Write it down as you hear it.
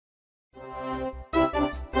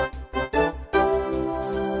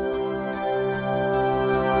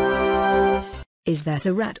Is that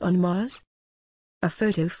a rat on Mars? A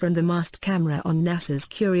photo from the mast camera on NASA's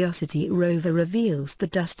Curiosity rover reveals the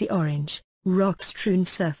dusty orange, rock-strewn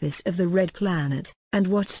surface of the red planet, and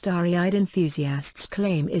what starry-eyed enthusiasts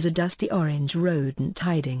claim is a dusty orange rodent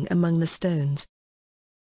hiding among the stones.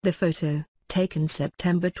 The photo, taken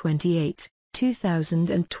September 28,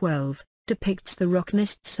 2012, depicts the rock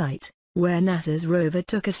nest site, where NASA's rover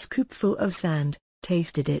took a scoopful of sand,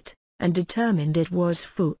 tasted it, and determined it was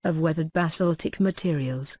full of weathered basaltic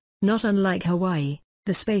materials, not unlike Hawaii,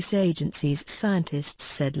 the space agency's scientists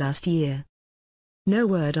said last year. No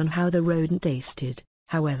word on how the rodent tasted,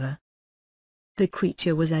 however. The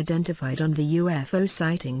creature was identified on the UFO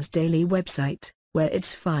Sightings Daily website, where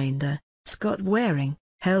its finder, Scott Waring,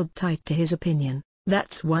 held tight to his opinion,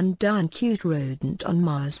 "That's one darn cute rodent on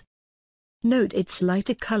Mars." Note its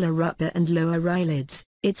lighter color upper and lower eyelids,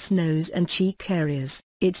 its nose and cheek areas,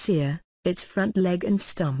 its ear, its front leg and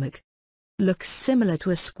stomach. Looks similar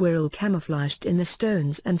to a squirrel camouflaged in the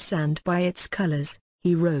stones and sand by its colors,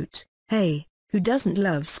 he wrote. Hey, who doesn't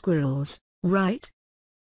love squirrels, right?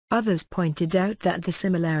 Others pointed out that the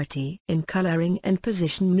similarity in coloring and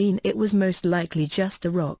position mean it was most likely just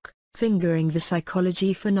a rock, fingering the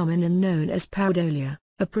psychology phenomenon known as pareidolia,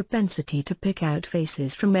 a propensity to pick out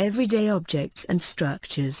faces from everyday objects and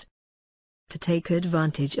structures. To take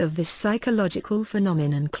advantage of this psychological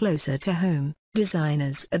phenomenon closer to home,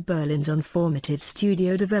 designers at Berlin's Informative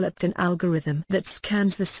Studio developed an algorithm that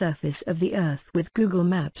scans the surface of the Earth with Google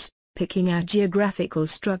Maps, picking out geographical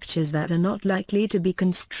structures that are not likely to be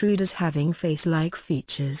construed as having face-like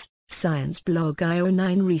features, science blog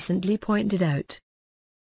IO9 recently pointed out.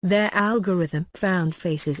 Their algorithm found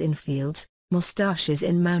faces in fields, mustaches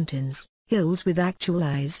in mountains, hills with actual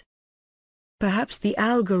eyes. Perhaps the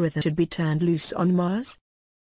algorithm should be turned loose on Mars?